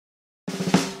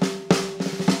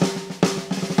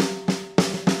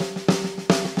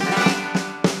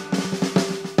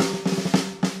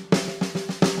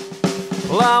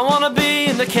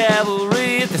the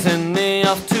cavalry if they send me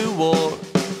off to war.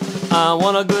 I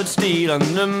want a good steed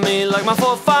under me like my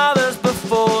forefathers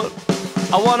before.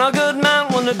 I want a good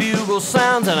mount when the bugle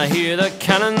sounds and I hear the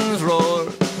cannons roar.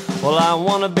 Well, I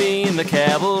want to be in the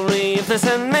cavalry if they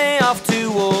send me off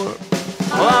to war.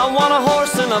 Well, I want a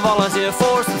horse in a volunteer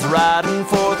force that's riding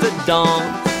forth at dawn.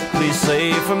 Please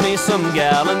save for me some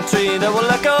gallantry that will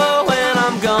echo when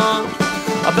I'm gone.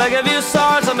 I beg of you,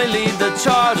 Sarge, let me lead the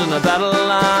charge and the battle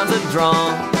lines are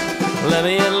drawn. Let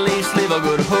me at least leave a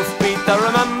good hoofbeat that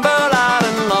remember loud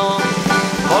and long.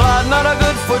 Well, I'd not a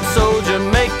good foot soldier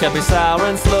make, I'd be sour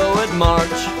and slow at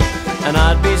march. And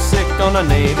I'd be sick on a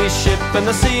Navy ship and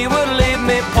the sea would leave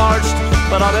me parched.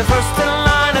 But I'll be first in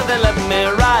line if they let me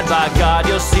ride, by God,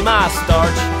 you'll see my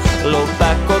starch. Low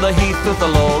back o'er the heath with the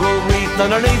laurel wreath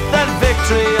underneath that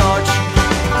victory arch.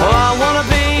 Well, I wanna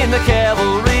be in the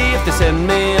cavalry if they send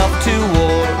me off to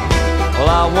war.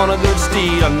 Well, I want a good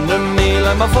steed under me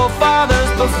like my forefathers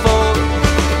before.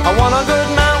 I want a good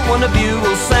mount when the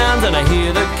bugle sounds and I hear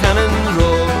the cannons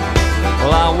roar.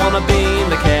 Well, I wanna be in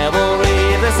the cavalry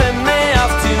if they send me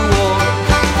off to war.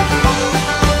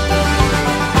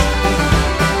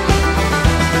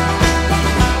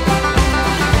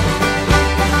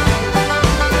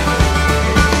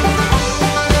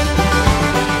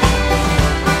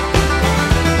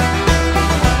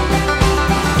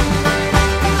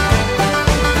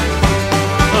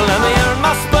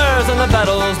 The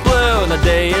battle's blue and the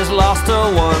day is lost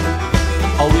or won.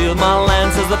 I'll wield my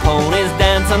lance as the ponies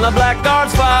dance and the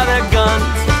blackguards fire their guns.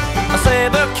 A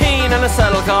saber keen and a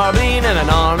saddle carbine and an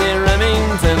army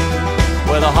Remington,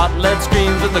 where the hot lead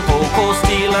screams with the cold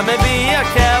steel. I may be a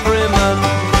cavalryman.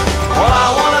 Well, I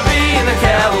wanna be in the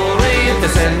cavalry if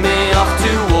they send me off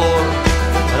to war.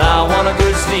 And I want a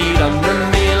good steed under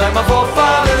me like my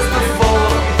forefathers before.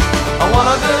 I want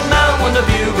a good mount when the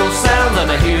bugle sounds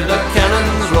and I hear the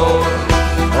cannons roar.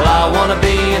 Well, I wanna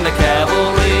be in the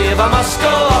cavalry if I must go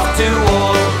off to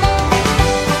war.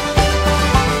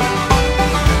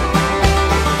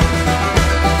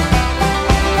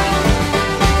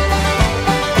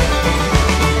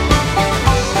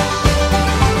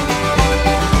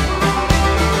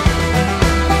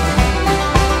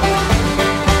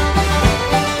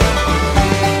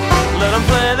 Let them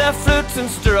play their flutes and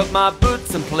stir up my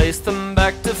boots and place them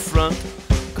back to front,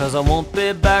 'cause I won't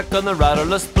be back on the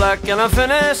riderless black and I'm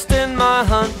finished in my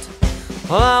hunt.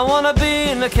 Well, I wanna be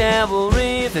in the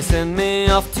cavalry if they send me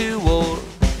off to war.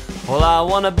 Well, I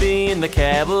wanna be in the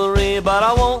cavalry, but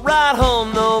I won't ride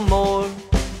home no more.